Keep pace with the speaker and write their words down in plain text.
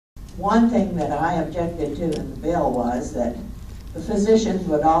one thing that I objected to in the bill was that the physicians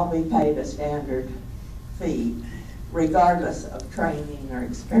would all be paid a standard fee, regardless of training or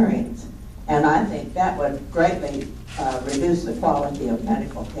experience. And I think that would greatly reduce the quality of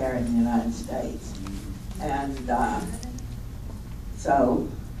medical care in the United States. And so,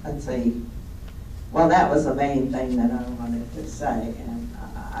 let's see. Well, that was the main thing that I wanted to say. And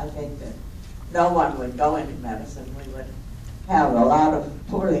I think that no one would go into medicine. We would have a lot of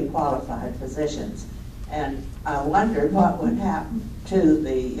poorly qualified physicians. And I wondered what would happen to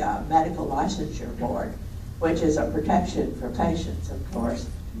the Medical Licensure Board, which is a protection for patients, of course,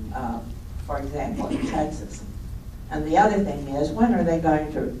 for example, in Texas. And the other thing is, when are they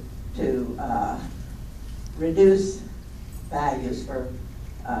going to reduce values for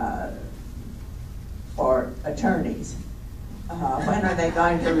attorneys? When are they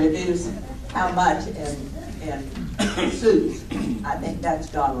going to reduce how much in suits? I think that's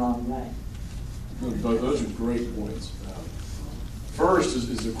gone a long way. Those are great points. First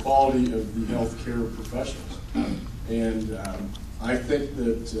is the quality of the healthcare professionals, and I think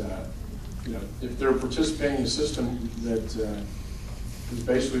that if they're participating in a system that is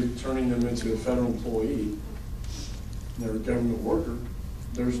basically turning them into a federal employee, they're a government worker,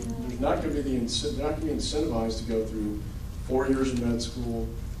 there's not going to be incentivized to go through 4 years of med school,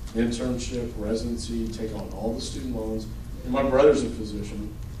 internship, residency, take on all the student loans. And my brother's a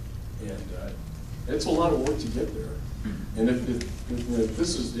physician, and it's a lot of work to get there. And if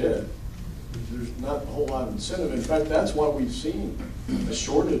this is it, there's not a whole lot of incentive. In fact, that's why we've seen a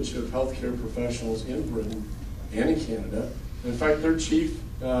shortage of healthcare professionals in Britain and in Canada. In fact, their chief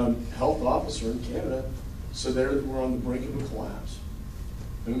health officer in Canada said we're on the brink of a collapse.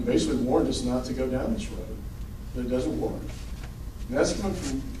 And basically warned us not to go down this road. That it doesn't work. And that's coming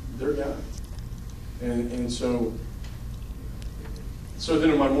from their guy. And so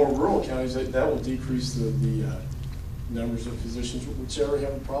then in my more rural counties, that will decrease the numbers of physicians, which they already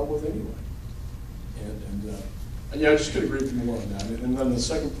have a problem with anyway. And yeah, I just could agree with you more on that. And then the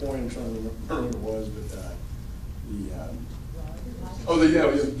second point, I'm trying to remember what it was, but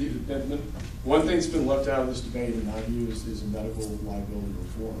one thing that's been left out of this debate, in my view, is a medical liability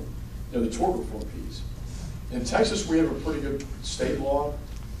reform. The tort reform piece. In Texas, we have a pretty good state law.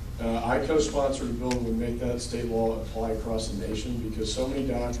 I co-sponsored a bill that would make that state law apply across the nation, because so many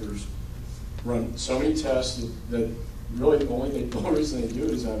doctors run so many tests that really the only reason they do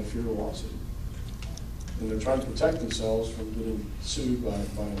it is out of fear of a lawsuit. And they're trying to protect themselves from getting sued by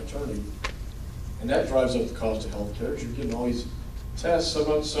an attorney. And that drives up the cost of health care. You're getting all these tests,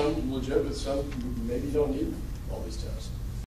 some legit, but some maybe you don't need all these tests.